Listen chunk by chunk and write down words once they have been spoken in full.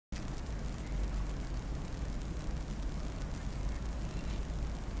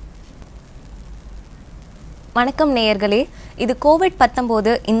வணக்கம் நேயர்களே, இது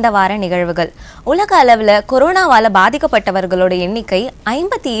COVID-19 இந்த வார நிகழ்வுகள். உலக அளவில் கொரோனாவால் பாதிக்கப்பட்டவர்களோட எண்ணிக்கை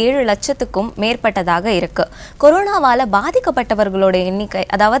 57 லட்சத்துக்கும் மேற்பட்டதாக இருக்கு. கொரோனாவால் பாதிக்கப்பட்டவர்களோட எண்ணிக்கை,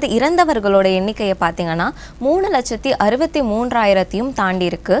 அதாவது இறந்தவர்களோட எண்ணிக்கையை பார்த்தீங்கன்னா 3,63,000 தாண்டி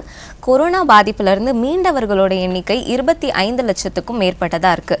இருக்கு. கொரோனா பாதிப்பிலிருந்து மீண்டவர்களோட எண்ணிக்கை 25 லட்சத்துக்கும்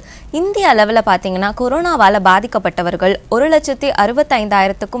மேற்பட்டதாக இருக்கு. இந்திய அளவில் பார்த்தீங்கன்னா கொரோனாவால் பாதிக்கப்பட்டவர்கள்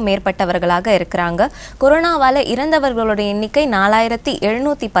 1,65,000க்கும் மேற்பட்டவர்களாக இருக்கிறாங்க. கொரோனாவால் இறந்தவர்களோட எண்ணிக்கை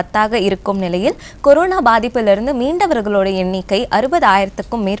 4,710 இருக்கும் நிலையில் கொரோனா பாதிப்பிலிருந்து மீண்டவர்களோட எண்ணிக்கை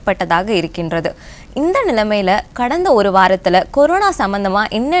 60,000க்கும் மேற்பட்டதாக இருக்கின்றது. இந்த நிலைமையில கடந்த ஒரு வாரத்துல கொரோனா சம்பந்தமா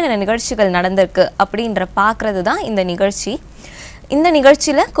என்னென்ன நிகழ்ச்சிகள் நடந்திருக்கு அப்படின்ற பார்க்கறது தான் இந்த நிகழ்ச்சி. இந்த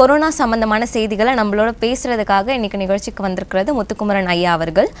நிகழ்ச்சியில் கொரோனா சம்பந்தமான செய்திகளை நம்மளோட பேசுறதுக்காக இன்னைக்கு நிகழ்ச்சிக்கு வந்திருக்கிறது முத்துக்குமரன் ஐயா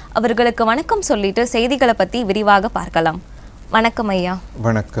அவர்கள். அவர்களுக்கு வணக்கம் சொல்லிட்டு செய்திகளை பற்றி விரிவாக பார்க்கலாம். வணக்கம் ஐயா.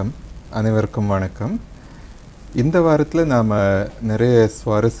 வணக்கம், அனைவருக்கும் வணக்கம். இந்த வாரத்தில் நாம் நிறைய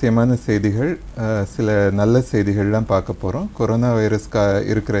சுவாரஸ்யமான செய்திகள், சில நல்ல செய்திகள்லாம் பார்க்க போகிறோம். கொரோனா வைரஸ்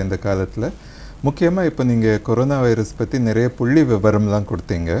இருக்கிற இந்த காலத்தில் முக்கியமாக இப்போ நீங்கள் கொரோனா வைரஸ் பற்றி நிறைய புள்ளி விவரம்லாம்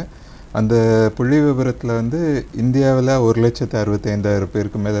கொடுத்தீங்க. அந்த புள்ளி விவரத்தில் வந்து இந்தியாவில் 1,65,000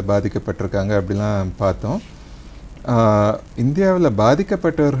 பேருக்கு மேலே பாதிக்கப்பட்டிருக்காங்க அப்படிலாம் பார்த்தோம். இந்தியாவில்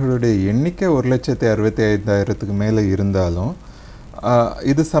பாதிக்கப்பட்டவர்களுடைய எண்ணிக்கை 1,65,000க்கு மேலே இருந்தாலும்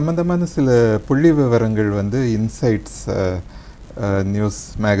இது சம்பந்தமான சில புள்ளி விவரங்கள் வந்து இன்சைட்ஸ் நியூஸ்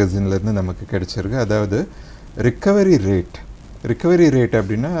மேகசின்லேருந்து நமக்கு கிடைச்சிருக்கு. அதாவது ரிக்கவரி ரேட்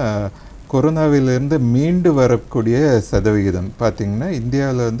அப்படின்னா கொரோனாவிலிருந்து மீண்டு வரக்கூடிய சதவிகிதம் பார்த்திங்கன்னா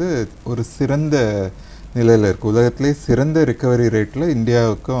இந்தியாவில் வந்து ஒரு சிறந்த நிலையில் இருக்குது. உலகத்திலே சிறந்த ரிக்கவரி ரேட்டில்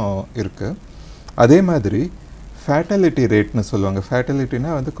இந்தியாவுக்கும் இருக்குது. அதே மாதிரி ஃபேட்டாலிட்டி ரேட்னு சொல்லுவாங்க.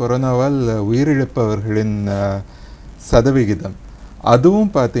 ஃபேட்டாலிட்டினா வந்து கொரோனாவால் உயிரிழப்பவர்களின் சதவிகிதம்,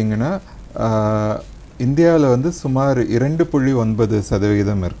 அதுவும் பார்த்திங்கன்னா இந்தியாவில் வந்து சுமார்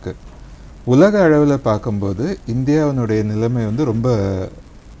 2.9% இருக்குது. உலக அளவில் பார்க்கும்போது இந்தியாவினுடைய நிலைமை வந்து ரொம்ப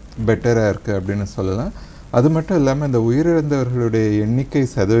பெட்டராக இருக்குது அப்படின்னு சொல்லலாம். அது மட்டும் இல்லாமல் இந்த உயிரிழந்தவர்களுடைய எண்ணிக்கை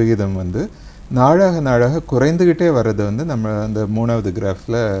சதவிகிதம் வந்து நாளாக குறைந்துக்கிட்டே வர்றதை வந்து நம்ம அந்த 3வது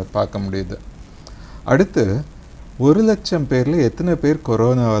கிராஃபில் பார்க்க முடியுது. அடுத்து 1,00,000 பேரில் எத்தனை பேர்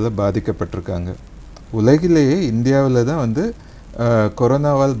கொரோனாவால் பாதிக்கப்பட்டிருக்காங்க? உலகிலேயே இந்தியாவில் தான் வந்து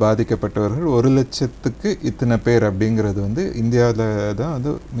கொரோனாவால் பாதிக்கப்பட்டவர்கள் 1,00,000க்கு இத்தனை பேர் அப்படிங்கிறது வந்து இந்தியாவில் தான்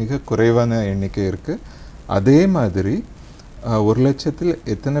வந்து மிக குறைவான எண்ணிக்கை இருக்குது. அதே மாதிரி 1,00,000த்தில்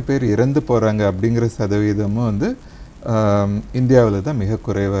எத்தனை பேர் இறந்து போகிறாங்க அப்படிங்கிற சதவீதமும் வந்து இந்தியாவில் தான் மிக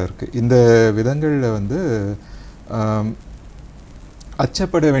குறைவாக இருக்குது. இந்த விதங்களில் வந்து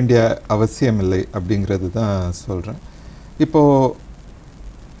அச்சப்பட வேண்டிய அவசியம் இல்லை அப்படிங்கிறது தான் சொல்கிறேன். இப்போது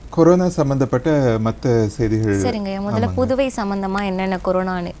கொரோனா சம்பந்தப்பட்ட மற்ற செய்திகள். சரிங்க, முதல்ல புதுவை சம்பந்தமாக என்னென்ன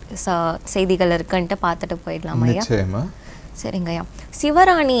கொரோனா செய்திகள் இருக்குன்ட்டு பார்த்துட்டு போயிடலாம் ஐயா. நிச்சயமா. சரிங்கய்யா,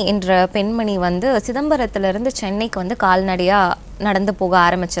 சிவராணி என்ற பெண்மணி வந்து சிதம்பரத்திலிருந்து சென்னைக்கு வந்து கால்நடையாக நடந்து போக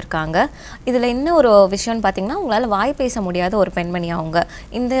ஆரம்பிச்சிருக்காங்க. இதில் இன்னும் ஒரு விஷயம்னு பார்த்தீங்கன்னா, அவங்களால வாய் பேச முடியாத ஒரு பெண்மணி அவங்க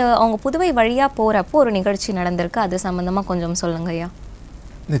புதுவை வழியாக போகிறப்போ ஒரு நிகழ்ச்சி நடந்திருக்கு. அது சம்மந்தமாக கொஞ்சம் சொல்லுங்க ஐயா.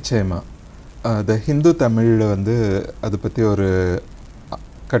 நிச்சயமாக. த ஹிந்து தமிழில் வந்து அதை பற்றி ஒரு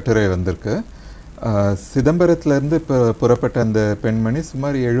கட்டுரை வந்திருக்கு. சிதம்பரத்திலேருந்து இப்போ புறப்பட்ட அந்த பெண்மணி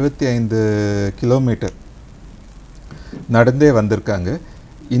சுமார் 75 கிலோமீட்டர் நடந்தே வந்திருக்காங்க.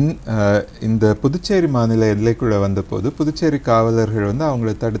 இந்த புதுச்சேரி மாநில எல்லைக்குள்ளே வந்தபோது புதுச்சேரி காவலர்கள் வந்து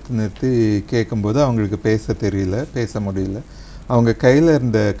அவங்கள தடுத்து நிறுத்தி கேட்கும்போது அவங்களுக்கு பேச முடியல. அவங்க கையில்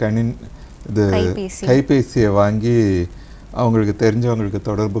இருந்த கைபேசியை வாங்கி அவங்களுக்கு தெரிஞ்சவங்களுக்கு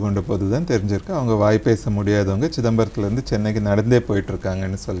தொடர்பு கொண்ட போது தான் தெரிஞ்சிருக்கு அவங்க வாய் பேச முடியாதவங்க சிதம்பரத்துலேருந்து சென்னைக்கு நடந்தே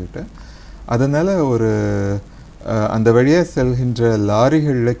போயிட்டுருக்காங்கன்னு சொல்லிட்டு. அதனால் அந்த வழியாக செல்கின்ற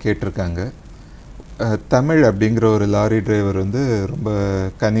லாரிகளில் கேட்டிருக்காங்க. தமிழ் அப்படிங்கிற ஒரு லாரி டிரைவர் வந்து ரொம்ப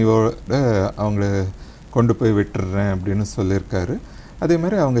கனிவோடு அவங்கள கொண்டு போய் விட்டுடுறேன் அப்படின்னு சொல்லியிருக்காரு. அதே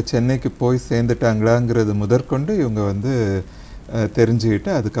மாதிரி அவங்க சென்னைக்கு போய் சேர்ந்துட்டாங்களாங்கிறது முதற்கொண்டு இவங்க வந்து தெரிஞ்சுக்கிட்டு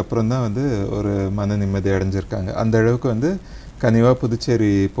அதுக்கப்புறம் தான் வந்து ஒரு மன நிம்மதி அடைஞ்சிருக்காங்க. அந்த அளவுக்கு வந்து கனிவாக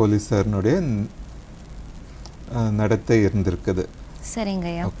புதுச்சேரி போலீஸாரினுடைய நடத்தை இருந்திருக்குது.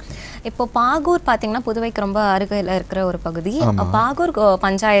 சரிங்கய்யா, இப்போ பாகூர் பார்த்தீங்கன்னா புதுவைக்கு ரொம்ப அருகில் இருக்கிற ஒரு பகுதி. பாகூர்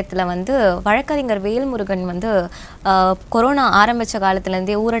பஞ்சாயத்தில் வந்து வழக்கறிஞர் வேல்முருகன் வந்து கொரோனா ஆரம்பித்த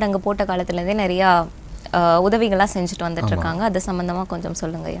காலத்துலேருந்தே, ஊரடங்கு போட்ட காலத்துலேருந்தே நிறையா உதவிகளாக செஞ்சுட்டு வந்துட்டு இருக்காங்க. அது சம்மந்தமாக கொஞ்சம்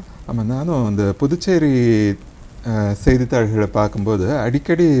சொல்லுங்கய்யா. ஆமாம், நானும் அந்த புதுச்சேரி செய்தித்தாள்களை பார்க்கும்போது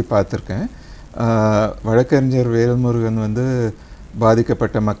அடிக்கடி பார்த்துருக்கேன். வழக்கறிஞர் வேல்முருகன் வந்து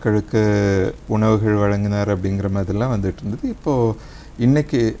பாதிக்கப்பட்ட மக்களுக்கு உணவுகள் வழங்கினார் அப்படிங்கிற மாதிரிலாம் வந்துட்டு இருந்தது. இப்போது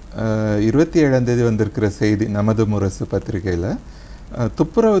இன்றைக்கி 27ஆம் தேதி வந்திருக்கிற செய்தி நமது முரசு பத்திரிகையில்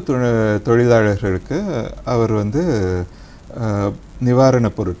துப்புரவு தொழிலாளர்களுக்கு அவர் வந்து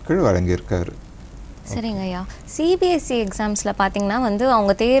நிவாரணப் பொருட்கள் வழங்கியிருக்காரு. சரிங்க ஐயா. சிபிஎஸ்சி எக்ஸாம்ஸில் பார்த்தீங்கன்னா வந்து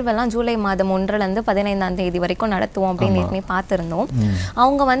அவங்க தேர்வெல்லாம் ஜூலை மாதம் 1 15ஆம் தேதி வரைக்கும் நடத்துவோம் அப்படின்னு ஏற்கனவே பார்த்துருந்தோம்.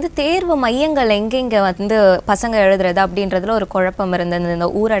 அவங்க வந்து தேர்வு மையங்கள் எங்கெங்கே வந்து பசங்க எழுதுறது அப்படின்றதுல ஒரு குழப்பம் இருந்தது இந்த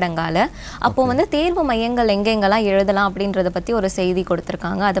ஊரடங்கால. அப்போ வந்து தேர்வு மையங்கள் எங்கெங்கெல்லாம் எழுதலாம் அப்படின்றத பற்றி ஒரு செய்தி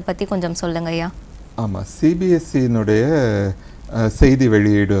கொடுத்துருக்காங்க. அதை பற்றி கொஞ்சம் சொல்லுங்க ஐயா. ஆமாம், சிபிஎஸ்சியினுடைய செய்தி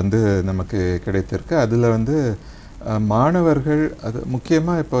வெளியீடு வந்து நமக்கு கிடைத்திருக்கு. அதில் வந்து மாணவர்கள் அது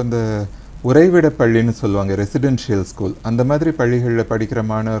முக்கியமாக இப்போ இந்த உறைவிட பள்ளின்னு சொல்லுவாங்க, ரெசிடென்ஷியல் ஸ்கூல், அந்த மாதிரி பள்ளிகளில் படிக்கிற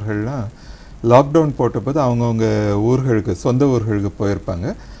மாணவர்கள்லாம் லாக்டவுன் போட்டபோது அவங்கவுங்க ஊர்களுக்கு சொந்த ஊர்களுக்கு போயிருப்பாங்க.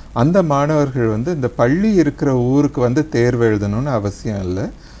 அந்த மாணவர்கள் வந்து இந்த பள்ளி இருக்கிற ஊருக்கு வந்து தேர்வு எழுதணும்னு அவசியம் இல்லை.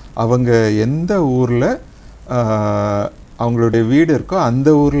 அவங்க எந்த ஊரில் அவங்களுடைய வீடு இருக்கோ அந்த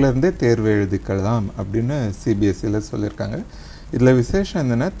ஊர்லேருந்தே தேர்வு எழுதிக்கலாம் அப்படின்னு சிபிஎஸ்சியில் சொல்லியிருக்காங்க. இதில் விசேஷம்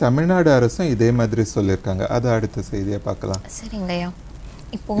என்னென்னா தமிழ்நாடு அரசும் இதே மாதிரி சொல்லியிருக்காங்க. அதை அடுத்த செய்தியை பார்க்கலாம். சரிங்கய்யா.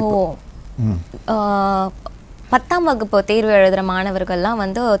 இப்போது 10ஆம் வகுப்பு தேர்வு எழுதுகிற மாணவர்கள்லாம்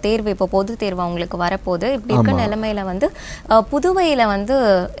வந்து தேர்வு இப்போ பொது தேர்வு அவங்களுக்கு வரப்போகுது. இப்படி இருக்க நிலைமையில் வந்து புதுவையில் வந்து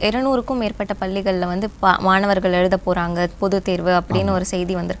 200க்கும் மேற்பட்ட பள்ளிகளில் வந்து மாணவர்கள் எழுத போகிறாங்க பொது தேர்வு அப்படின்னு ஒரு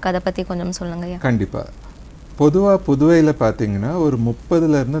செய்தி வந்திருக்கு. அதை பற்றி கொஞ்சம் சொல்லுங்கய்யா. கண்டிப்பாக. பொதுவாக புதுவையில் பார்த்தீங்கன்னா ஒரு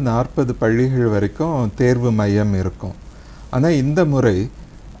 30லேருந்து 40 பள்ளிகள் வரைக்கும் தேர்வு மையம் இருக்கும். ஆனால் இந்த முறை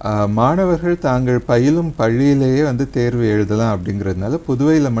மாணவர்கள் தாங்கள் பயிலும் பள்ளியிலேயே வந்து தேர்வு எழுதலாம் அப்படிங்கிறதுனால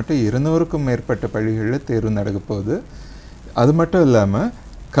புதுவையில் மட்டும் 200க்கும் மேற்பட்ட பள்ளிகளில் தேர்வு நடக்க போகுது. அது மட்டும் இல்லாமல்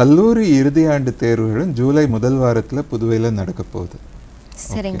கல்லூரி இறுதி ஆண்டு தேர்வுகளும் ஜூலை முதல் வாரத்தில் புதுவையில் நடக்க போகுது.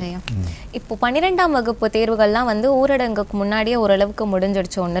 சரிங்கய்யா. இப்போ 12ஆம் வகுப்பு தேர்வுகள்லாம் வந்து ஊரடங்குக்கு முன்னாடியே ஓரளவுக்கு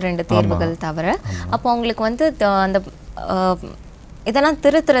முடிஞ்சிடுச்சு, 1-2 தேர்வுகள் தவிர. அப்போ அவங்களுக்கு வந்து அந்த இதெல்லாம்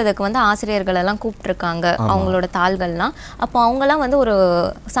திருத்துறதுக்கு வந்து ஆசிரியர்கள் எல்லாம் கூப்பிட்டுருக்காங்க, அவங்களோட தாள்கள்லாம். அப்போ அவங்கெல்லாம் வந்து ஒரு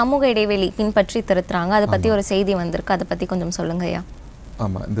சமூக இடைவெளி பின்பற்றி திருத்துறாங்க. அதை பற்றி ஒரு செய்தி வந்திருக்கு. அதை பற்றி கொஞ்சம் சொல்லுங்க ஐயா.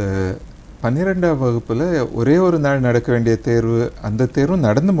 ஆமாம், இந்த 12ஆம் வகுப்பில் ஒரே ஒரு நாள் நடக்க வேண்டிய தேர்வு, அந்த தேர்வும்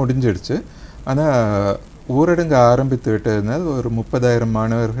நடந்து முடிஞ்சிடுச்சு. ஆனால் ஊரடங்கு ஆரம்பித்து விட்டதுனால ஒரு 30,000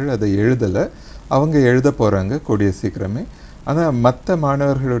 மாணவர்கள் அதை எழுதலை. அவங்க எழுத போகிறாங்க கூடிய சீக்கிரமே. ஆனால் மற்ற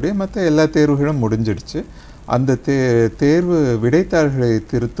மாணவர்களுடைய மற்ற எல்லா தேர்வுகளும் முடிஞ்சிடுச்சு. அந்த தேர்வு விடைத்தாள்களை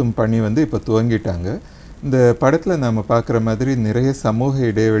திருத்தும் பணி வந்து இப்போ துவங்கிட்டாங்க. இந்த படத்தில் நாம் பார்க்குற மாதிரி நிறைய சமூக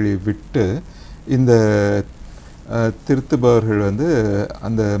இடைவெளி விட்டு இந்த திருத்துபவர்கள் வந்து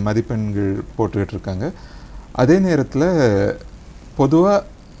அந்த மதிப்பெண்கள் போட்டுக்கிட்டு இருக்காங்க. அதே நேரத்தில் பொதுவாக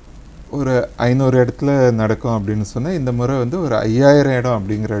ஒரு 500 இடத்துல நடக்கும் அப்படின்னு சொன்னால் இந்த முறை வந்து ஒரு 5000 இடம்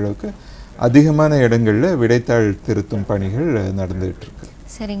அப்படிங்கிற அளவுக்கு அதிகமான இடங்களில் விடைத்தாள் திருத்தும் பணிகள் நடந்துகிட்ருக்கு.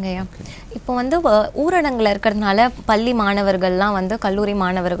 சரிங்கய்யா. இப்போ வந்து ஊரடங்கில் இருக்கிறதுனால பள்ளி மாணவர்கள்லாம் வந்து கல்லூரி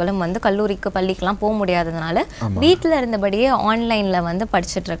மாணவர்களும் வந்து கல்லூரிக்கு பள்ளிக்கெலாம் போக முடியாததுனால வீட்டில் இருந்தபடியே ஆன்லைனில் வந்து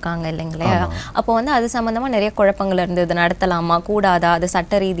படிச்சுட்டு இருக்காங்க இல்லைங்களா? அப்போ வந்து அது சம்மந்தமாக நிறைய குழப்பங்கள் இருந்தது. நடத்தலாமா கூடாதா, அது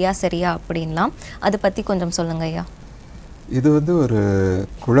சட்ட ரீதியாக சரியா அப்படின்லாம், அதை பற்றி கொஞ்சம் சொல்லுங்க ஐயா. இது வந்து ஒரு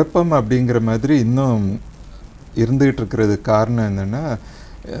குழப்பம் அப்படிங்கிற மாதிரி இன்னும் இருந்துகிட்டு இருக்கிறது. காரணம் என்னென்னா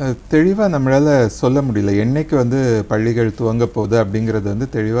தெளிவாக நம்மளால் சொல்ல முடியல. என்னைக்கு வந்து பள்ளிகள் துவங்க போகுது அப்படிங்கிறது வந்து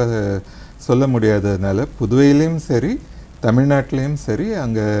தெளிவாக சொல்ல முடியாததுனால புதுவையிலையும் சரி தமிழ்நாட்டிலையும் சரி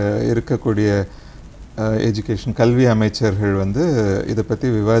அங்கே இருக்கக்கூடிய எஜுகேஷன் கல்வி அமைச்சர்கள் வந்து இதை பற்றி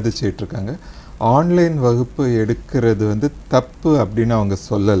விவாதிச்சுட்டு இருக்காங்க. ஆன்லைன் வகுப்பு எடுக்கிறது வந்து தப்பு அப்படின்னு அவங்க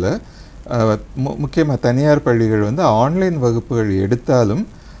சொல்லலை. முக்கியமாக தனியார் பள்ளிகள் வந்து ஆன்லைன் வகுப்புகள் எடுத்தாலும்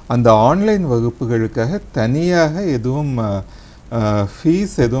அந்த ஆன்லைன் வகுப்புகளுக்காக தனியாக எதுவும்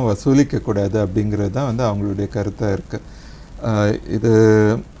ஃபீஸ் எதுவும் வசூலிக்கக்கூடாது அப்படிங்கிறது தான் வந்து அவங்களுடைய கருத்தாக இருக்குது. இது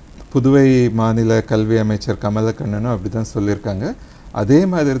புதுவை மாநில கல்வி அமைச்சர் கமலக்கண்ணனும் அப்படி தான் சொல்லியிருக்காங்க. அதே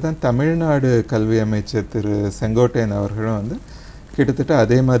மாதிரி தான் தமிழ்நாடு கல்வி அமைச்சர் திரு செங்கோட்டையன் அவர்களும் வந்து கிட்டத்தட்ட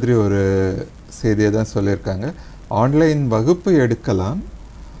அதே மாதிரி ஒரு செய்தியை தான் சொல்லியிருக்காங்க. ஆன்லைன் வகுப்பு எடுக்கலாம்,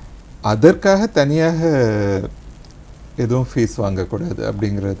 அதற்காக தனியாக எதுவும் ஃபீஸ் வாங்கக்கூடாது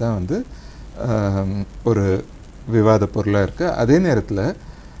அப்படிங்கிறது தான் வந்து ஒரு விவாத பொருளாக இருக்குது. அதே நேரத்தில்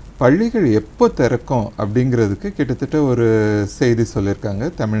பள்ளிகள் எப்போ திறக்கும் அப்படிங்கிறதுக்கு கிட்டத்தட்ட ஒரு செய்தி சொல்லியிருக்காங்க.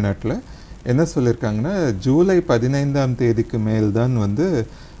 தமிழ்நாட்டில் என்ன சொல்லியிருக்காங்கன்னா ஜூலை 15ஆம் தேதிக்கு மேல் தான் வந்து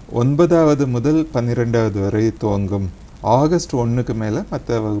 9வது முதல் 12வது வரை துவங்கும், ஆகஸ்ட் 1க்கு மேலே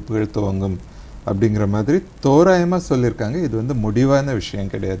மற்ற வகுப்புகள் துவங்கும் அப்படிங்கிற மாதிரி தோராயமாக சொல்லியிருக்காங்க. இது வந்து முடிவான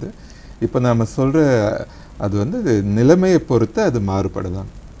விஷயம் கிடையாது. இப்போ நாம் சொல்கிற அது வந்து நிலைமையை பொறுத்து அது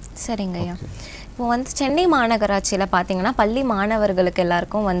மாறுபடலாம். சரிங்க ஐயா. இப்போ வந்து சென்னை மாநகராட்சியில் பார்த்தீங்கன்னா பள்ளி மாணவர்களுக்கு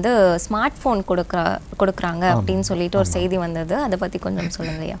எல்லாருக்கும் வந்து ஸ்மார்ட் ஃபோன் கொடுக்குறாங்க அப்படின்னு சொல்லிட்டு ஒரு செய்தி வந்தது. அதை பற்றி கொஞ்சம்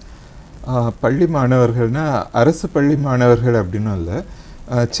சொல்லுங்க ஐயா. பள்ளி மாணவர்கள்னால் அரசு பள்ளி மாணவர்கள் அப்படின்னும் இல்லை,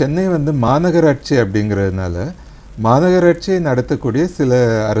 சென்னை வந்து மாநகராட்சி அப்படிங்கிறதுனால மாநகராட்சியை நடத்தக்கூடிய சில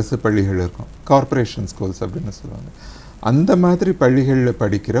அரசு பள்ளிகள் இருக்கும், கார்ப்பரேஷன் ஸ்கூல்ஸ் அப்படின்னு சொல்லுவாங்க. அந்த மாதிரி பள்ளிகளில்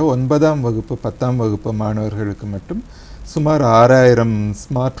படிக்கிற 9ஆம் வகுப்பு 10ஆம் வகுப்பு மாணவர்களுக்கு மட்டும் சுமார் 6000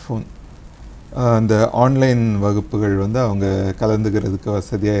 ஸ்மார்ட் ஃபோன் அந்த ஆன்லைன் வகுப்புகள் வந்து அவங்க கலந்துக்கிறதுக்கு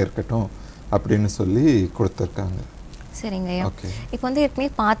வசதியாக இருக்கட்டும் அப்படின்னு சொல்லி கொடுத்துருக்காங்க. சரிங்கய்யா. இப்போ வந்து ஏற்கனவே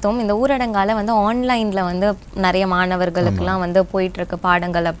பார்த்தோம், இந்த ஊரடங்கால வந்து ஆன்லைனில் வந்து நிறைய மாணவர்களுக்கெல்லாம் வந்து போயிட்டுருக்கு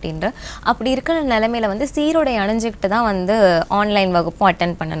பாடங்கள் அப்படின்ற. அப்படி இருக்கிற நிலைமையில வந்து சீருடை அணிஞ்சிக்கிட்டு தான் வந்து ஆன்லைன் வகுப்பும்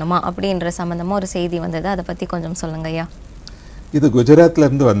அட்டென்ட் பண்ணணுமா அப்படின்ற சம்மந்தமாக ஒரு செய்தி வந்தது, அதை பற்றி கொஞ்சம் சொல்லுங்கய்யா. இது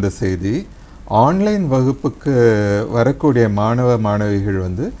குஜராத்லேருந்து வந்த செய்தி. ஆன்லைன் வகுப்புக்கு வரக்கூடிய மாணவ மாணவிகள்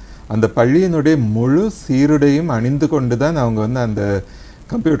வந்து அந்த பள்ளியினுடைய முழு சீருடையும் அணிந்து கொண்டு தான் அவங்க வந்து அந்த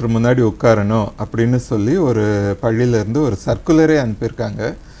கம்ப்யூட்டர் முன்னாடி உட்காரணும் அப்படின்னு சொல்லி ஒரு பள்ளியிலேருந்து ஒரு சர்க்குலரே அனுப்பியிருக்காங்க.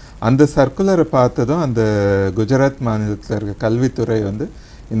 அந்த சர்க்குலரை பார்த்ததும் அந்த குஜராத் மாநிலத்தில் இருக்க கல்வித்துறை வந்து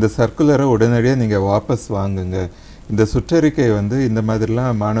இந்த சர்க்குலரை உடனடியாக நீங்கள் வாபஸ் வாங்குங்க, இந்த சுற்றறிக்கை வந்து இந்த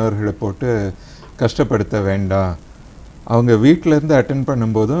மாதிரிலாம் மாணவர்களை போட்டு கஷ்டப்படுத்த வேண்டாம், அவங்க வீட்டிலேருந்து அட்டென்ட்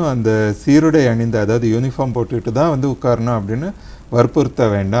பண்ணும்போதும் அந்த சீருடை அணிந்து, அதாவது யூனிஃபார்ம் போட்டுக்கிட்டு தான் வந்து உட்காரணும் அப்படின்னு வற்புறுத்த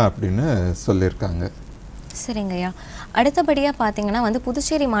வேண்டாம் அப்படின்னு சொல்லியிருக்காங்க. சரிங்கய்யா. அடுத்தபடியாக பார்த்தீங்கன்னா வந்து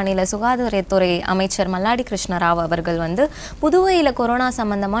புதுச்சேரி மாநில சுகாதாரத்துறை அமைச்சர் மல்லாடி கிருஷ்ணராவ் அவர்கள் வந்து புதுவையில் கொரோனா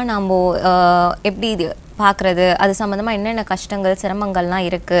சம்மந்தமாக நாம் எப்படி இது பார்க்குறது, அது சம்மந்தமாக என்னென்ன கஷ்டங்கள் சிரமங்கள்லாம்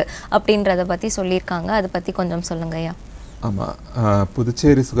இருக்குது அப்படின்றத பற்றி சொல்லியிருக்காங்க. அதை பற்றி கொஞ்சம் சொல்லுங்கய்யா. ஆமாம்,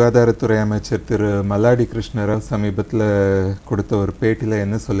 புதுச்சேரி சுகாதாரத்துறை அமைச்சர் திரு மல்லாடி கிருஷ்ணராவ் சமீபத்தில் கொடுத்த ஒரு பேட்டியில்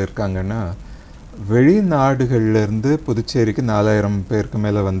என்ன சொல்லியிருக்காங்கன்னா, வெளிநாடுகள்லேருந்து புதுச்சேரிக்கு 4000 பேருக்கு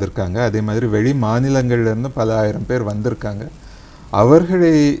மேலே வந்திருக்காங்க. அதே மாதிரி வெளி மாநிலங்கள்லேருந்து பல ஆயிரம் பேர் வந்திருக்காங்க.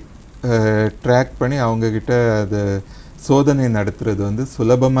 அவர்களை ட்ராக் பண்ணி அவங்கக்கிட்ட அதை சோதனை நடத்துறது வந்து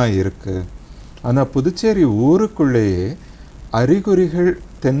சுலபமாக இருக்குது. ஆனால் புதுச்சேரி ஊருக்குள்ளேயே அறிகுறிகள்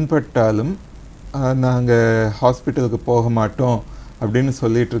தென்பட்டாலும் நாங்கள் ஹாஸ்பிட்டலுக்கு போக மாட்டோம் அப்படின்னு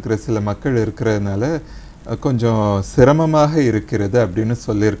சொல்லிட்டு இருக்கிற சில மக்கள் இருக்கிறதுனால கொஞ்சம் சிரமமாக இருக்கிறது அப்படின்னு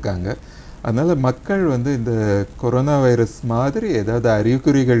சொல்லியிருக்காங்க. அதனால் மக்கள் வந்து இந்த கொரோனா வைரஸ் மாதிரி ஏதாவது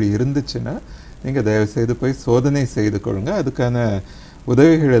அறிகுறிகள் இருந்துச்சுன்னா நீங்கள் தயவுசெய்து போய் சோதனை செய்து கொள்ளுங்க. அதுக்கான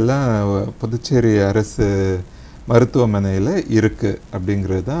உதவிகள் எல்லாம் புதுச்சேரி அரசு மருத்துவமனையில் இருக்குது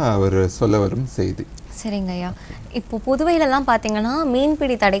அப்படிங்கிறது தான் அவர் சொல்ல வரும் செய்தி. சரிங்க ஐயா. இப்போ புதுவையிலலாம் பார்த்தீங்கன்னா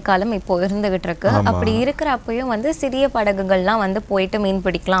மீன்பிடி தடைக்காலம் இப்போ இருந்துகிட்டு இருக்கு. அப்படி இருக்கிறப்பையும் வந்து சிறிய படகுகள்லாம் வந்து போயிட்டு மீன்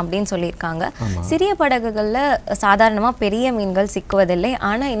பிடிக்கலாம் அப்படின்னு சொல்லியிருக்காங்க. சிறிய படகுகளில் சாதாரணமாக பெரிய மீன்கள் சிக்குவதில்லை.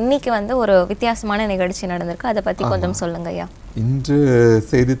 ஆனால் இன்னைக்கு வந்து ஒரு வித்தியாசமான நிகழ்ச்சி நடந்திருக்கு, அதை பற்றி கொஞ்சம் சொல்லுங்க ஐயா. இன்று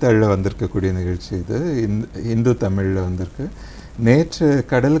செய்தித்தாளில் வந்திருக்கக்கூடிய நிகழ்ச்சி இது, இந்து தமிழில் வந்திருக்கு. நேற்று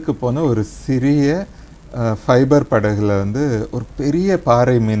கடலுக்கு போன ஒரு சிறிய ஃபைபர் படகுல வந்து ஒரு பெரிய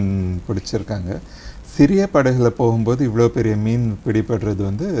பாறை மீன் பிடிச்சிருக்காங்க. சிறிய படகுல போகும்போது இவ்வளோ பெரிய மீன் பிடிபடுறது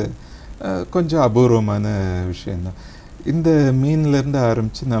வந்து கொஞ்சம் அபூர்வமான விஷயந்தான். இந்த மீன்லேருந்து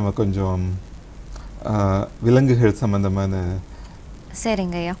ஆரம்பித்து நம்ம கொஞ்சம் விலங்குகள் சம்மந்தமான.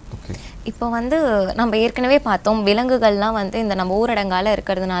 சரிங்க ஐயா. இப்போ வந்து நம்ம ஏற்கனவே பார்த்தோம், விலங்குகள்லாம் வந்து இந்த நம்ம ஊரடங்கால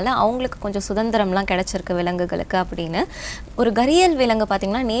இருக்கிறதுனால அவங்களுக்கு கொஞ்சம் சுதந்திரம்லாம் கிடைச்சிருக்கு விலங்குகளுக்கு அப்படின்னு. ஒரு கரியல் விலங்கு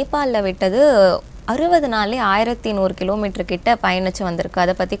பார்த்தீங்கன்னா நேபாளில் விட்டது 60 நாளே 1100 கிலோமீட்டர் கிட்ட பயணிச்சு வந்திருக்கு.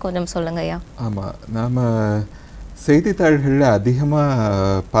 அதை பற்றி கொஞ்சம் சொல்லுங்க ஐயா. ஆமாம், நாம் செய்தித்தாள்களில்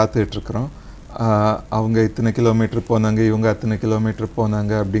அதிகமாக பார்த்துட்ருக்குறோம். அவங்க இத்தனை கிலோமீட்டர் போனாங்க, இவங்க அத்தனை கிலோமீட்டர்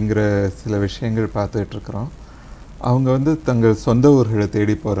போனாங்க அப்படிங்கிற சில விஷயங்கள் பார்த்துட்ருக்குறோம். அவங்க வந்து தங்கள் சொந்த ஊர்களை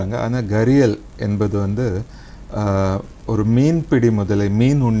தேடி போகிறாங்க. ஆனால் கரியல் என்பது வந்து ஒரு மீன்பிடி முதலை,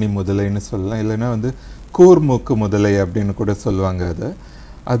 மீன் உண்ணி முதலைன்னு சொல்லலாம், இல்லைன்னா வந்து கூர்மூக்கு முதலை அப்படின்னு கூட சொல்லுவாங்க.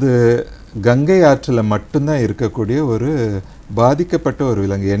 அது கங்கை ஆற்றில் மட்டும்தான் இருக்கக்கூடிய ஒரு பாதிக்கப்பட்ட ஒரு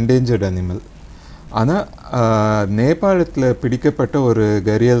விலங்கு, என்டேஞ்சர்ட் அனிமல். ஆனால் நேபாளத்தில் பிடிக்கப்பட்ட ஒரு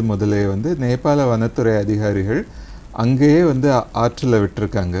கரியல் முதலையை வந்து நேபாள வனத்துறை அதிகாரிகள் அங்கேயே வந்து ஆற்றில்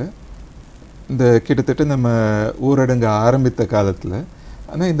விட்டுருக்காங்க. இந்த கிட்டத்தட்ட நம்ம ஊரடங்கு ஆரம்பித்த காலத்தில்.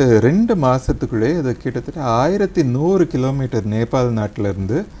 ஆனால் இந்த 2 மாதத்துக்குள்ளேயே அது கிட்டத்தட்ட 1100 கிலோமீட்டர் நேபாள்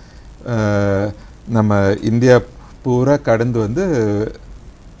நாட்டிலேருந்து நம்ம இந்தியா பூரா கடந்து வந்து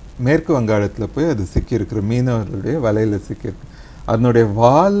மேற்கு வங்காளத்தில் போய் அது சிக்கியிருக்கிற மீனவர்களுடைய வலையில் சிக்கியிருக்கு. அதனுடைய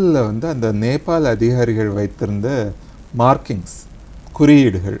வாலில் வந்து அந்த நேபாள அதிகாரிகள் வைத்திருந்த மார்க்கிங்ஸ்,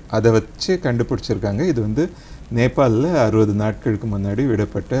 குறியீடுகள், அதை வச்சு கண்டுபிடிச்சிருக்காங்க. இது வந்து நேபாளில் 60 நாட்களுக்கு முன்னாடி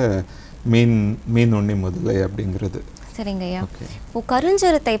விடப்பட்ட மீன் உண்ணி முதலை அப்படிங்கிறது. சரிங்க ஐயா. இப்போ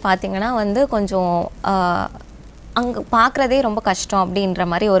கருஞ்சிறுத்தை பார்த்தீங்கன்னா வந்து கொஞ்சம் அங்கே பார்க்குறதே ரொம்ப கஷ்டம் அப்படின்ற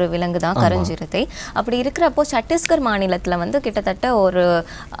மாதிரி ஒரு விலங்கு தான் கருஞ்சிறுத்தை. அப்படி இருக்கிறப்போ சத்தீஸ்கர் மாநிலத்தில் வந்து கிட்டத்தட்ட ஒரு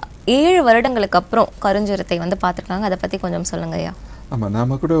 7 வருடங்களுக்கு அப்புறம் கருஞ்சிறுத்தை வந்து பார்த்துருக்காங்க. அதை பற்றி கொஞ்சம் சொல்லுங்க ஐயா. ஆமாம்,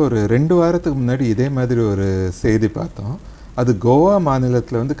 நாம் கூட ஒரு 2 வாரத்துக்கு முன்னாடி இதே மாதிரி ஒரு செய்தி பார்த்தோம். அது கோவா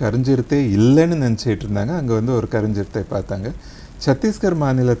மாநிலத்தில் வந்து கருஞ்சிறுத்தை இல்லைன்னு நினச்சிட்டு இருந்தாங்க. அங்கே வந்து ஒரு கருஞ்சிறுத்தை பார்த்தாங்க. சத்தீஸ்கர்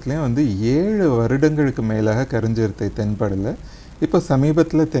மாநிலத்துலேயும் வந்து 7 வருடங்களுக்கு மேலாக கருஞ்சிறுத்தை தென்படலை. இப்போ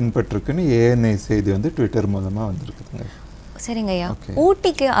சமீபத்தில் தென்பட்டிருக்குன்னு ANI செய்தி வந்து ட்விட்டர் மூலமாக வந்திருக்குதுங்க. சரிங்க ஐயா.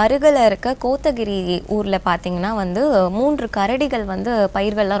 ஊட்டிக்கு அருகில் இருக்க கோத்தகிரி ஊரில் பார்த்தீங்கன்னா வந்து 3 கரடிகள் வந்து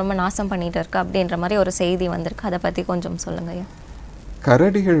பயிர்கள்லாம் ரொம்ப நாசம் பண்ணிட்டு இருக்கு அப்படின்ற மாதிரி ஒரு செய்தி வந்திருக்கு. அதை பற்றி கொஞ்சம் சொல்லுங்க ஐயா.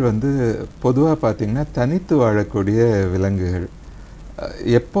 கரடிகள் வந்து பொதுவாக பார்த்திங்கன்னா தனித்து வாழக்கூடிய விலங்குகள்.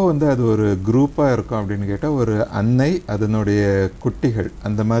 எப்போ வந்து அது ஒரு குரூப்பாக இருக்கும் அப்படின்னு கேட்டால் ஒரு அன்னை அதனுடைய குட்டிகள்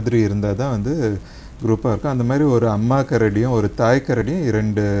அந்த மாதிரி இருந்தால் தான் வந்து குரூப்பாக இருக்கும். அந்த மாதிரி ஒரு அம்மா கரடியும் ஒரு தாய் கரடியும்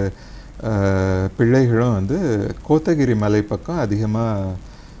 2 பிள்ளைகளும் வந்து கோத்தகிரி மலை பக்கம் அதிகமாக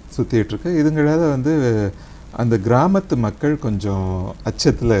சுற்றிட்டுருக்கு. இதுங்களால் வந்து அந்த கிராமத்து மக்கள் கொஞ்சம்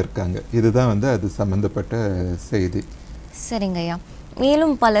அச்சத்தில் இருக்காங்க. இதுதான் வந்து அது சம்மந்தப்பட்ட செய்தி. சரிங்க ஐயா.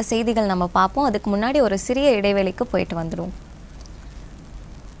 மேலும் பல செய்திகள் நம்ம பார்ப்போம். அதுக்கு முன்னாடி ஒரு சிறிய இடைவெளிக்கு போயிட்டு வந்துடுவோம்.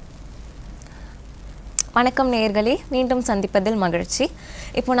 வணக்கம் நேயர்களே, மீண்டும் சந்திப்பதில் மகிழ்ச்சி.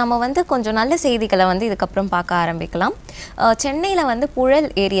 இப்போ நம்ம வந்து கொஞ்சம் நல்ல செய்திகளை வந்து இதுக்கப்புறம் பார்க்க ஆரம்பிக்கலாம். சென்னையில் வந்து புழல்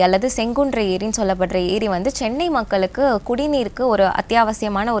ஏரி அல்லது செங்குன்றை ஏரின்னு சொல்லப்படுற ஏரி வந்து சென்னை மக்களுக்கு குடிநீருக்கு ஒரு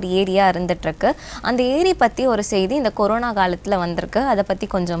அத்தியாவசியமான ஒரு ஏரியாக இருந்துகிட்ருக்கு. அந்த ஏரி பற்றி ஒரு செய்தி இந்த கொரோனா காலத்தில் வந்திருக்கு. அதை பற்றி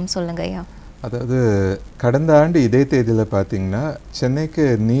கொஞ்சம் சொல்லுங்க ஐயா. அதாவது கடந்த ஆண்டு இதே தேதியில் பார்த்திங்கன்னா சென்னைக்கு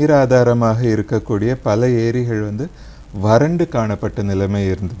நீர் ஆதாரமாக இருக்கக்கூடிய பல ஏரிகள் வந்து வறண்டு காணப்பட்ட நிலைமை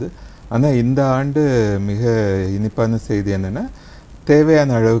இருந்தது. ஆனால் இந்த ஆண்டு மிக இனிப்பான செய்தி என்னென்னா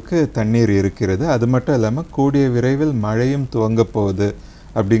தேவையான அளவுக்கு தண்ணீர் இருக்கிறது. அது மட்டும் இல்லாமல் கூடிய விரைவில் மழையும் துவங்க போகுது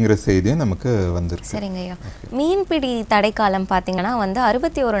அப்படிங்கிற செய்தியும் நமக்கு வந்துருக்கு. சரிங்க ஐயா. மீன்பிடி தடைக்காலம் பார்த்தீங்கன்னா வந்து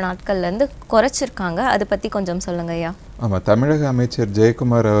 61 நாட்கள்லேருந்து குறைச்சிருக்காங்க. அதை பற்றி கொஞ்சம் சொல்லுங்க ஐயா. ஆமாம், தமிழக அமைச்சர்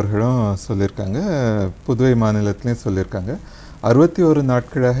ஜெயக்குமார் அவர்களும் சொல்லியிருக்காங்க, புதுவை மாநிலத்திலையும் சொல்லியிருக்காங்க. 61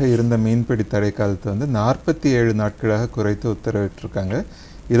 நாட்களாக இருந்த மீன்பிடி தடைக்காலத்தை வந்து 47 நாட்களாக குறைத்து உத்தரவிட்டிருக்காங்க.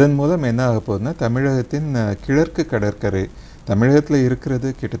 இதன் மூலம் என்ன ஆக போகுதுன்னா தமிழகத்தின் கிழக்கு கடற்கரை, தமிழகத்தில் இருக்கிறது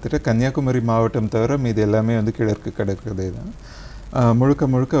கிட்டத்தட்ட கன்னியாகுமரி மாவட்டம் தவிர மீது எல்லாமே வந்து கிழக்கு கடற்கரை தான். முழுக்க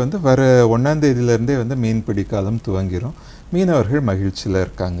முழுக்க வந்து வர 1ஆம் தேதியிலேருந்தே வந்து மீன்பிடி காலம் துவங்கிரும். மீனவர்கள் மகிழ்ச்சியில்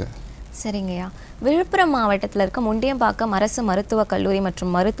இருக்காங்க. சரிங்கய்யா. விழுப்புரம் மாவட்டத்தில் இருக்க முண்டியம்பாக்கம் அரசு மருத்துவக் கல்லூரி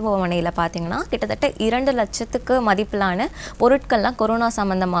மற்றும் மருத்துவமனையில் பார்த்தீங்கன்னா கிட்டத்தட்ட 2 லட்சத்துக்கு மதிப்பிலான பொருட்கள்லாம் கொரோனா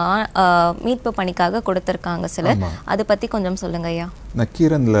சம்பந்தமாக மீட்பு பணிக்காக கொடுத்துருக்காங்க சிலர். அதை பற்றி கொஞ்சம் சொல்லுங்க ஐயா.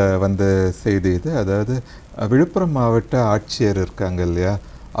 நக்கீரனில் வந்த செய்தி இது. அதாவது விழுப்புரம் மாவட்ட ஆட்சியர் இருக்காங்க இல்லையா,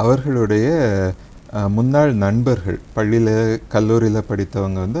 அவர்களுடைய முன்னாள் நண்பர்கள், பள்ளியில் கல்லூரியில்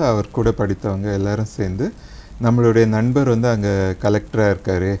படித்தவங்க வந்து அவர் கூட படித்தவங்க எல்லாரும் சேர்ந்து நம்மளுடைய நண்பர் வந்து அங்கே கலெக்டராக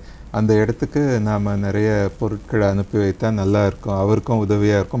இருக்கார், அந்த இடத்துக்கு நாம் நிறைய பொருட்களை அனுப்பி வைத்தால் நல்லா இருக்கும், அவருக்கும்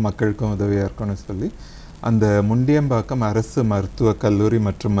உதவியாக இருக்கும், மக்களுக்கும் உதவியாக இருக்கும்னு சொல்லி அந்த முண்டியம்பாக்கம் அரசு மருத்துவக் கல்லூரி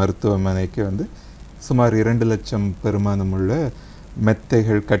மற்றும் மருத்துவமனைக்கு வந்து சுமார் 2 லட்சம் பெருமானம் உள்ள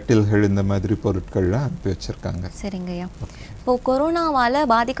மெத்தைகள், கட்டில்கள், இந்த மாதிரி பொருட்கள்லாம் அனுப்பி வச்சுருக்காங்க. சரிங்கய்யா. இப்போது கொரோனாவால்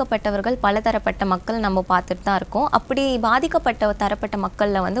பாதிக்கப்பட்டவர்கள் பலதரப்பட்ட மக்கள் நம்ம பார்த்துட்டு தான் இருக்கோம். அப்படி பாதிக்கப்பட்ட தரப்பட்ட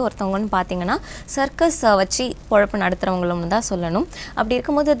மக்களில் வந்து ஒருத்தவங்கன்னு பார்த்தீங்கன்னா சர்க்கஸ் வச்சு பொழப்பு நடத்துகிறவங்களும் தான் சொல்லணும். அப்படி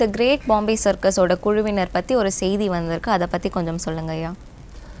இருக்கும்போது தி கிரேட் பாம்பே சர்க்கஸோட குழுவினர் பற்றி ஒரு செய்தி வந்திருக்கு. அதை பற்றி கொஞ்சம் சொல்லுங்க ஐயா.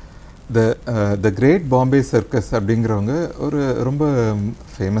 த கிரேட் பாம்பே சர்க்கஸ் அப்படிங்கிறவங்க ஒரு ரொம்ப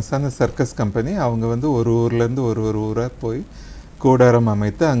ஃபேமஸான சர்க்கஸ் கம்பெனி. அவங்க வந்து ஒரு ஊர்லேருந்து ஒரு ஊராக போய் கூடாரம்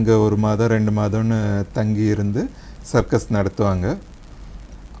அமைத்து அங்கே 1 மாதம் 2 மாதம்னு தங்கி இருந்து சர்க்கஸ் நடத்துவாங்க.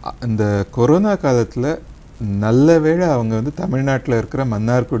 இந்த கொரோனா காலத்தில் நல்ல வேளை அவங்க வந்து தமிழ்நாட்டில் இருக்கிற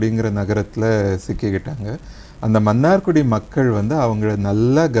மன்னார்குடிங்கிற நகரத்தில் சிக்கிக்கிட்டாங்க. அந்த மன்னார்குடி மக்கள் வந்து அவங்கள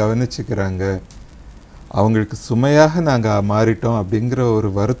நல்லா கவனிச்சுக்கிறாங்க, அவங்களுக்கு சுமையாக நாங்கள் மாறிட்டோம் அப்படிங்கிற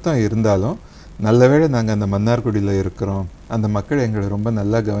ஒரு வருத்தம் இருந்தாலும் நல்ல வேளை நாங்கள் அந்த மன்னார்குடியில் இருக்கிறோம், அந்த மக்கள் எங்களை ரொம்ப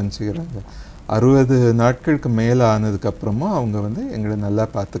நல்லா கவனிச்சுக்கிறாங்க, 60 நாட்களுக்கு மேலே ஆனதுக்கப்புறமும் அவங்க வந்து எங்களை நல்லா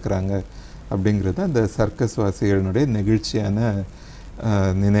பார்த்துக்கிறாங்க அப்படிங்கிறது அந்த சர்க்கஸ் வாசிகளினுடைய நெகிழ்ச்சியான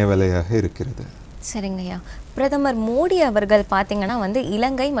நினைவலையாக இருக்கிறது. சரிங்கய்யா. பிரதமர் மோடி அவர்கள் பார்த்தீங்கன்னா வந்து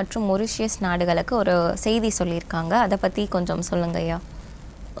இலங்கை மற்றும் மொரிஷியஸ் நாடுகளுக்கு ஒரு செய்தி சொல்லியிருக்காங்க. அதை பற்றி கொஞ்சம் சொல்லுங்கய்யா.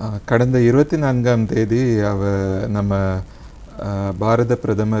 கடந்த 24ஆம் தேதி நம்ம பாரத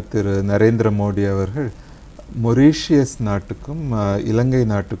பிரதமர் திரு நரேந்திர மோடி அவர்கள் மொரீஷியஸ் நாட்டுக்கும் இலங்கை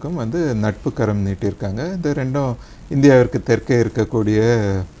நாட்டுக்கும் வந்து நட்பு கரம் நீட்டியிருக்காங்க. இந்த ரெண்டும் இந்தியாவிற்கு தெற்கே இருக்கக்கூடிய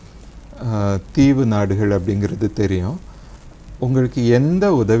தீவு நாடுகள் அப்படிங்கிறது தெரியும். உங்களுக்கு எந்த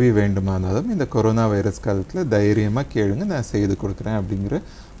உதவி வேண்டுமானாலும் இந்த கொரோனா வைரஸ் காலத்தில் தைரியமாக கேளுங்க, நான் செய்து கொடுக்குறேன் அப்படிங்கிற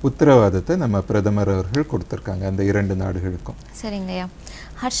உத்தரவாதத்தை நம்ம பிரதமர் அவர்கள் கொடுத்துருக்காங்க அந்த 2 நாடுகளுக்கும். சரிங்கய்யா.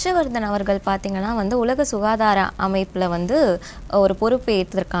 ஹர்ஷவர்தன் அவர்கள் பார்த்தீங்கன்னா வந்து உலக சுகாதார அமைப்பில் வந்து ஒரு பொறுப்பு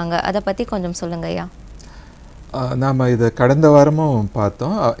ஏற்றிருக்காங்க. அதை பற்றி கொஞ்சம் சொல்லுங்கய்யா. நாம் இதை கடந்த வாரமும்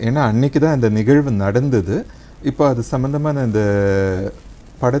பார்த்தோம். ஏன்னா அன்றைக்கி தான் இந்த நிகழ்வு நடந்தது. இப்போ அது சம்பந்தமான இந்த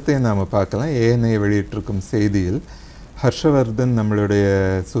படத்தை நாம் பார்க்கலாம். ஏஎன்ஐ வெளியிட்டிருக்கும் செய்தியில் ஹர்ஷவர்தன் நம்மளுடைய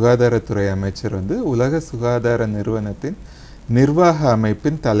சுகாதாரத்துறை அமைச்சர் வந்து உலக சுகாதார நிறுவனத்தின் நிர்வாக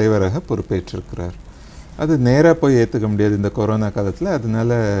அமைப்பின் தலைவராக பொறுப்பேற்றிருக்கிறார். அது நேராக போய் ஏற்றுக்க முடியாது இந்த கொரோனா காலத்தில்,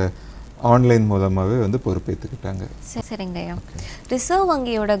 அதனால ஆன்லைன் மூலமாகவே வந்து பொறுப்பேற்றுக்கிட்டாங்க. சரிங்கய்யா. ரிசர்வ்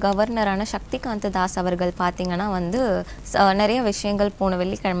வங்கியோட கவர்னரான சக்திகாந்த தாஸ் அவர்கள் பார்த்தீங்கன்னா வந்து நிறைய விஷயங்கள் போன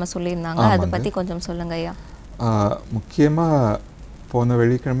வெள்ளிக்கிழமை சொல்லியிருந்தாங்க. அதை பற்றி கொஞ்சம் சொல்லுங்க ஐயா. முக்கியமாக போன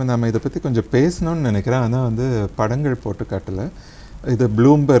வெள்ளிக்கிழமை நம்ம இதை பற்றி கொஞ்சம் பேசணும்னு நினைக்கிறேன். ஆனால் வந்து படங்கள் போட்டு காட்டலை. இது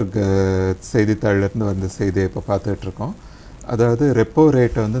ப்ளூம்பர்க் செய்தித்தாளிலேருந்து வந்த செய்தியை இப்போ பார்த்துட்ருக்கோம். அதாவது ரெப்போ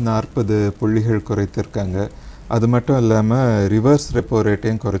ரேட்டை வந்து 40 புள்ளிகள் குறைத்திருக்காங்க. அது மட்டும் இல்லாமல் ரிவர்ஸ் ரெப்போ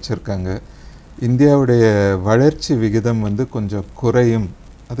ரேட்டையும் குறைச்சிருக்காங்க. இந்தியாவுடைய வளர்ச்சி விகிதம் வந்து கொஞ்சம் குறையும்,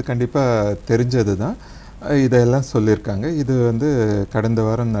 அது கண்டிப்பாக தெரிஞ்சது தான். இதெல்லாம் சொல்லியிருக்காங்க. இது வந்து கடந்த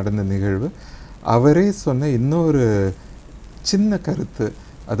வாரம் நடந்த நிகழ்வு. அவரே சொன்ன இன்னொரு சின்ன கருத்து,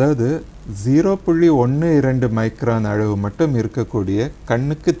 அதாவது 0.12 மைக்ரான் அளவு மட்டும் இருக்கக்கூடிய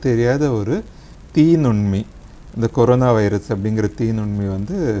கண்ணுக்கு தெரியாத ஒரு தீநுண்மி, இந்த கொரோனா வைரஸ் அப்படிங்கிற தீநுண்மி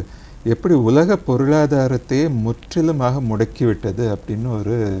வந்து எப்படி உலக பொருளாதாரத்தையே முற்றிலுமாக முடக்கிவிட்டது அப்படின்னு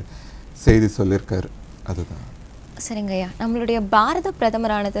ஒரு செய்தி சொல்லியிருக்காரு. அதுதான். சரிங்கய்யா. நம்மளுடைய பாரத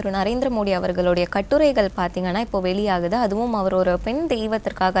பிரதமரான திரு நரேந்திர மோடி அவர்களுடைய கட்டுரைகள் பார்த்தீங்கன்னா இப்போ வெளியாகுது. அதுவும் அவர் ஒரு பெண்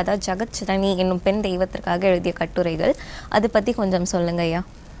தெய்வத்திற்காக, அதாவது ஜகத் ஜனனி என்னும் பெண் தெய்வத்திற்காக எழுதிய கட்டுரைகள், அதை பற்றி கொஞ்சம் சொல்லுங்க ஐயா.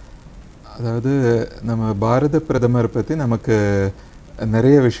 அதாவது நம்ம பாரத பிரதமர் பற்றி நமக்கு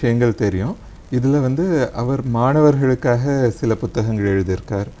நிறைய விஷயங்கள் தெரியும். இதில் வந்து அவர் மாணவர்களுக்காக சில புத்தகங்கள்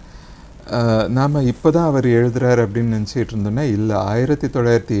எழுதியிருக்கார். நாம் இப்போ தான் அவர் எழுதுகிறார் அப்படின்னு நினச்சிட்டு இருந்தோன்னா இல்லை,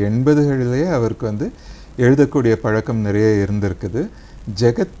 1980களிலேயே அவருக்கு வந்து எழுதக்கூடிய பழக்கம் நிறைய இருந்திருக்குது.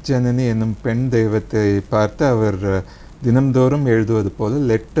 ஜெகத் ஜனனி என்னும் பெண் தெய்வத்தை பார்த்து அவர் தினம்தோறும் எழுதுவது போல்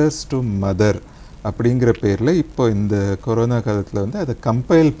லெட்டர்ஸ் டு மதர் அப்படிங்கிற பேரில் இப்போ இந்த கொரோனா காலத்தில் வந்து அதை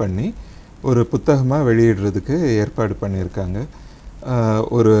கம்பைல் பண்ணி ஒரு புத்தகமாக வெளியிடுறதுக்கு ஏற்பாடு பண்ணியிருக்காங்க.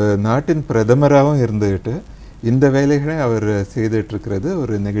 ஒரு நாட்டின் பிரதமராகவும் இருந்துக்கிட்டு இந்த வேலைகளை அவர் செய்துட்ருக்கிறது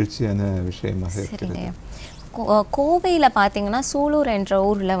ஒரு நெகிழ்ச்சியான விஷயமாக இருக்கிறது. கோவையில் பார்த்தீங்கன்னா சூலூர் என்ற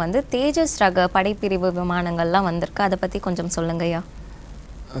ஊரில் வந்து தேஜஸ் ரக படைப்பிரிவு விமானங்கள்லாம் வந்திருக்கு. அதை பற்றி கொஞ்சம் சொல்லுங்கய்யா.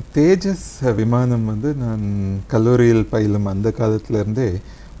 தேஜஸ் விமானம் வந்து நான் கல்லூரியில் பயிலும் அந்த காலத்திலேருந்தே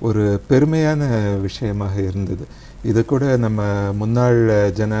ஒரு பெருமையான விஷயமாக இருந்தது. இது கூட நம்ம முன்னாள்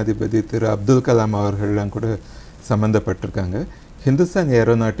ஜனாதிபதி திரு அப்துல் கலாம் அவர்கள்லாம் கூட சம்மந்தப்பட்டிருக்காங்க. ஹிந்துஸ்தான்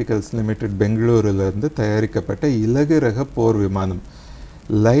ஏரோநாட்டிக்கல்ஸ் லிமிடெட் பெங்களூரிலிருந்து தயாரிக்கப்பட்ட இலகு ரக போர் விமானம்,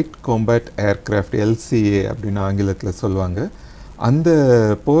 லைட் காம்பேட் ஏர்கிராஃப்ட், LCA அப்படின்னு ஆங்கிலத்தில் சொல்லுவாங்க. அந்த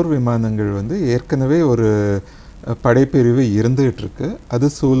போர் விமானங்கள் வந்து ஏற்கனவே ஒரு படைப்பிரிவு இருந்துகிட்ருக்கு. அது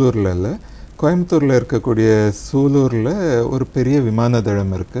சூலூரில் இல்லை, கோயம்புத்தூரில் இருக்கக்கூடிய சூலூரில் ஒரு பெரிய விமான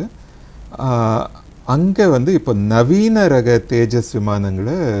தளம் இருக்குது. அங்கே வந்து இப்போ நவீன ரக தேஜஸ்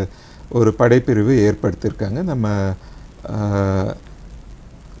விமானங்களை ஒரு படைப்பிரிவு ஏற்படுத்தியிருக்காங்க. நம்ம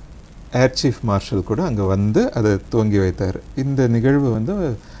ஏர் சீஃப் மார்ஷல் கூட அங்கே வந்து அதை துவங்கி வைத்தார். இந்த நிகழ்வு வந்து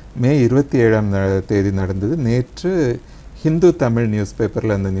மே 27ஆம் தேதி நடந்தது. நேற்று ஹிந்து தமிழ் நியூஸ்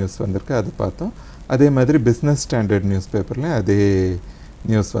பேப்பரில் அந்த நியூஸ் வந்திருக்கு, அது பார்த்தோம். அதே மாதிரி பிஸ்னஸ் ஸ்டாண்டர்ட் நியூஸ் பேப்பர்லேயும் அதே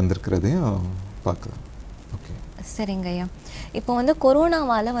நியூஸ் வந்திருக்கிறதையும் பார்க்கலாம். ஓகே, சரிங்க ஐயா. இப்போ வந்து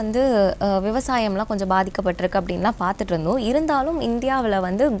கொரோனாவால் வந்து விவசாயம்லாம் கொஞ்சம் பாதிக்கப்பட்டிருக்கு அப்படின்லாம் பார்த்துட்டு இருந்தோம். இருந்தாலும் இந்தியாவில்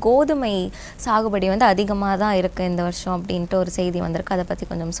வந்து கோதுமை சாகுபடி வந்து அதிகமாக தான் இருக்குது இந்த வருஷம் அப்படின்ட்டு ஒரு செய்தி வந்திருக்கு. அதை பற்றி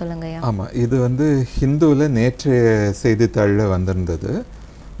கொஞ்சம் சொல்லுங்க ஐயா. ஆமாம், இது வந்து ஹிந்துவில் நேற்றைய செய்தித்தாளில் வந்திருந்தது.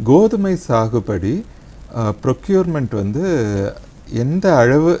 கோதுமை சாகுபடி ப்ரொக்யூர்மெண்ட் வந்து எந்த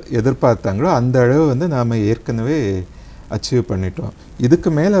அளவு எதிர்பார்த்தாங்களோ அந்த அளவு வந்து நாம் ஏற்கனவே அச்சீவ் பண்ணிட்டோம். இதுக்கு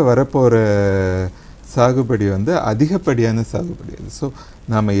மேலே வரப்போகிற சாகுபடி வந்து அதிகப்படியான சாகுபடி. ஸோ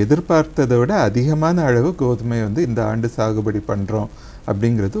நாம் எதிர்பார்த்ததை விட அதிகமான அளவு கோதுமை வந்து இந்த ஆண்டு சாகுபடி பண்ணுறோம்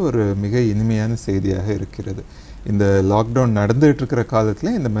அப்படிங்கிறது ஒரு மிக இனிமையான செய்தியாக இருக்கிறது. இந்த லாக்டவுன் நடந்துகிட்டு இருக்கிற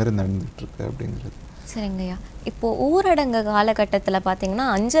காலத்தில் இந்த மாதிரி நடந்துகிட்ருக்கு அப்படிங்கிறது. சரிங்கய்யா. இப்போது ஊரடங்கு காலகட்டத்தில் பார்த்திங்கன்னா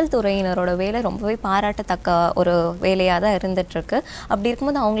அஞ்சல் துறையினரோட வேலை ரொம்பவே பாராட்டத்தக்க ஒரு வேலையாக தான் இருந்துகிட்ருக்கு. அப்படி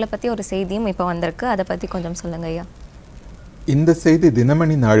இருக்கும்போது அவங்கள பற்றி ஒரு செய்தியும் இப்போ வந்திருக்கு. அதை பற்றி கொஞ்சம் சொல்லுங்கய்யா. இந்த செய்தி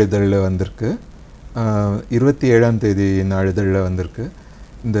தினமணி நாளிதழில் வந்திருக்கு, 27ஆம் தேதி நாளிதழில் வந்திருக்கு.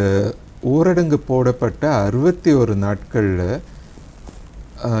 இந்த ஊரடங்கு போடப்பட்ட 61 நாட்களில்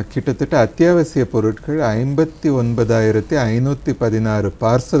கிட்டத்தட்ட அத்தியாவசிய பொருட்கள் 59,516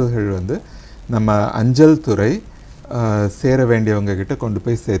 பார்சல்கள் வந்து நம்ம அஞ்சல் துறை சேர வேண்டியவங்க கிட்ட கொண்டு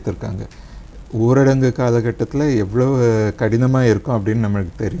போய் சேர்த்துருக்காங்க. ஊரடங்கு காலகட்டத்தில் எவ்வளோ கடினமாக இருக்கும் அப்படின்னு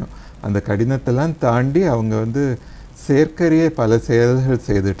நம்மளுக்கு தெரியும். அந்த கடினத்தெல்லாம் தாண்டி அவங்க வந்து செயற்கரிய பல செயல்கள்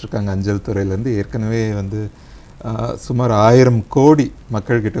செய்துட்ருக்காங்க. அஞ்சல் துறையிலேருந்து ஏற்கனவே வந்து சுமார் 1000 கோடி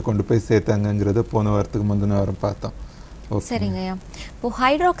மக்கள்கிட்ட கொண்டு போய் சேர்த்தாங்கங்கிறத போன வாரத்துக்கு முந்தின வாரம் பார்த்தோம். சரிங்கய்யா. இப்போ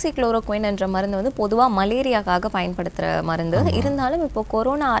ஹைட்ராக்சிக்ளோரோக்வின் என்ற மருந்து வந்து பொதுவாக மலேரியாக்காக பயன்படுத்துகிற மருந்து. இருந்தாலும் இப்போ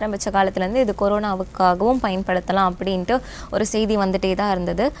கொரோனா ஆரம்பித்த காலத்துலேருந்து இது கொரோனாவுக்காகவும் பயன்படுத்தலாம் அப்படின்ட்டு ஒரு செய்தி வந்துட்டே தான்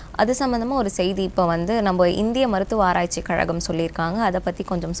இருந்தது. அது சம்மந்தமாக ஒரு செய்தி இப்போ வந்து நம்ம இந்திய மருத்துவ ஆராய்ச்சி கழகம் சொல்லியிருக்காங்க. அதை பற்றி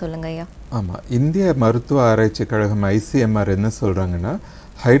கொஞ்சம் சொல்லுங்கய்யா. ஆமாம், இந்திய மருத்துவ ஆராய்ச்சி கழகம் ICMR என்ன சொல்கிறாங்கன்னா,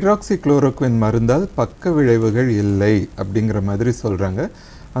 ஹைட்ராக்சிக்ளோரோக்வின் மருந்தால் பக்க விளைவுகள் இல்லை அப்படிங்கிற மாதிரி சொல்கிறாங்க.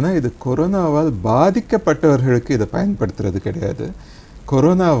 ஆனால் இது கொரோனாவால் பாதிக்கப்பட்டவர்களுக்கு இதை பயன்படுத்துறது கிடையாது.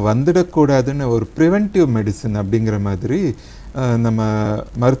 கொரோனா வந்துடக்கூடாதுன்னு ஒரு ப்ரிவென்டிவ் மெடிசன் அப்படிங்கிற மாதிரி நம்ம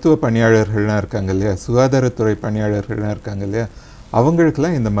மருத்துவ பணியாளர்கள்லாம் இருக்காங்க இல்லையா, சுகாதாரத்துறை பணியாளர்கள்லாம் இருக்காங்க இல்லையா,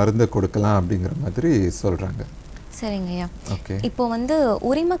 அவங்களுக்கெல்லாம் இந்த மருந்தை கொடுக்கலாம் அப்படிங்கிற மாதிரி சொல்கிறாங்க. சரிங்கய்யா. இப்போ வந்து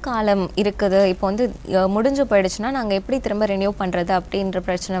உரிம காலம் இருக்குது, இப்போ வந்து முடிஞ்சு போயிடுச்சுன்னா நாங்கள் எப்படி திரும்ப ரினியூ பண்ணுறது அப்படின்ற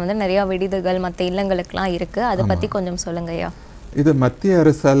பிரச்சனை வந்து நிறையா விடுதிகள் மற்ற இல்லங்களுக்கெல்லாம் இருக்குது. அதை பற்றி கொஞ்சம் சொல்லுங்கய்யா. இது மத்திய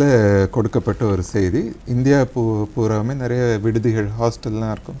அரசால் கொடுக்கப்பட்ட ஒரு செய்தி. இந்தியா பூராமே நிறைய விடுதிகள்,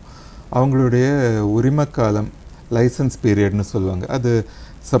 ஹாஸ்டல்லாம் இருக்கும். அவங்களுடைய உரிமக்காலம், லைசன்ஸ் பீரியட்னு சொல்லுவாங்க, அது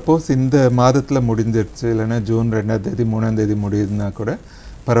சப்போஸ் இந்த மாதத்தில் முடிஞ்சிருச்சு, இல்லைன்னா ஜூன் 2ஆம் தேதி 3ஆம் தேதி முடியுதுன்னா கூட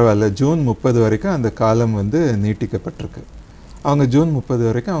பரவாயில்ல, ஜூன் 30 வரைக்கும் அந்த காலம் வந்து நீட்டிக்கப்பட்டிருக்கு. அவங்க ஜூன் 30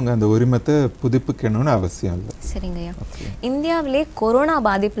 வரைக்கும் அவங்க அந்த உரிமத்தை புதுப்பிக்கணும்னு அவசியம் இல்லை. சரிங்கய்யா. இந்தியாவிலே கொரோனா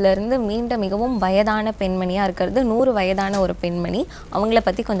பாதிப்புலேருந்து மீண்ட மிகவும் வயதான பெண்மணியாக இருக்கிறது 100 வயதான ஒரு பெண்மணி. அவங்கள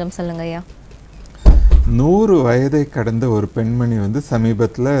பற்றி கொஞ்சம் சொல்லுங்கய்யா. 100 வயதை கடந்த ஒரு பெண்மணி வந்து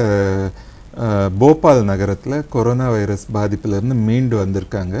சமீபத்தில் போபால் நகரத்தில் கொரோனா வைரஸ் பாதிப்பிலிருந்து மீண்டு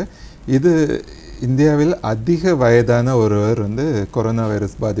வந்திருக்காங்க. இது இந்தியாவில் அதிக வயதான ஒருவர் வந்து கொரோனா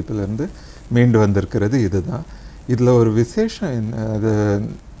வைரஸ் பாதிப்பிலிருந்து மீண்டு வந்திருக்கிறது இதுதான். இதில் ஒரு விசேஷம் என்ன,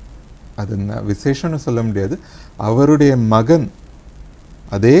 அது விசேஷம்னு சொல்ல முடியாது. அவருடைய மகன்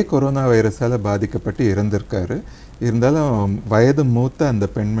அதே கொரோனா வைரஸால் பாதிக்கப்பட்டு இறந்திருக்காரு. இருந்தாலும் வயது மூத்த அந்த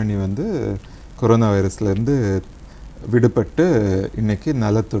பெண்மணி வந்து கொரோனா வைரஸ்லேருந்து விடுபட்டு இன்னைக்கு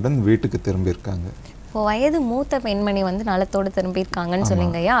நலத்துடன் வீட்டுக்கு திரும்பியிருக்காங்க. இப்போ வயது மூத்த பெண்மணி வந்து நலத்தோடு திரும்பியிருக்காங்கன்னு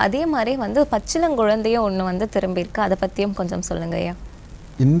சொல்லுங்கய்யா. அதே மாதிரி வந்து பச்சிளங்குழந்தையும் ஒன்று வந்து திரும்பியிருக்கு, அதை பற்றியும் கொஞ்சம் சொல்லுங்கய்யா.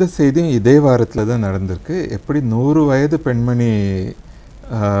 இந்த செய்தியும் இதே வாரத்தில் தான் நடந்திருக்கு. எப்படி 100 வயது பெண்மணி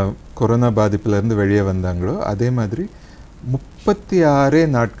கொரோனா பாதிப்பிலேருந்து வெளியே வந்தாங்களோ, அதே மாதிரி 36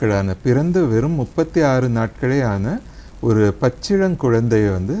 நாட்களான, பிறந்து வெறும் 36 நாட்களே ஆன ஒரு பச்சிளங்குழந்தையை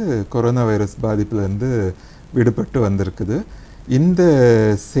வந்து கொரோனா வைரஸ் பாதிப்பிலேருந்து விடுபட்டு வந்திருக்குது. இந்த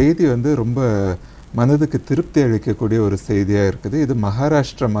செய்தி வந்து ரொம்ப மனதுக்கு திருப்தி அளிக்கக்கூடிய ஒரு செய்தியாக இருக்குது. இது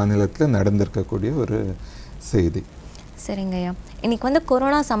மகாராஷ்டிரா மாநிலத்தில் நடந்திருக்கக்கூடிய ஒரு செய்தி. சரிங்கய்யா. இன்னைக்கு வந்து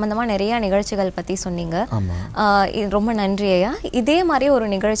கொரோனா சம்மந்தமாக நிறையா நிகழ்ச்சிகள் பற்றி சொன்னீங்க. ரொம்ப நன்றி ஐயா. இதே மாதிரி ஒரு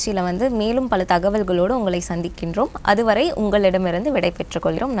நிகழ்ச்சியில் வந்து மேலும் பல தகவல்களோடு உங்களை சந்திக்கின்றோம். அதுவரை உங்களிடமிருந்து விடை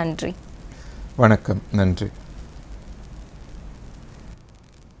பெற்றுக்கொள்கிறோம். நன்றி. வணக்கம். நன்றி.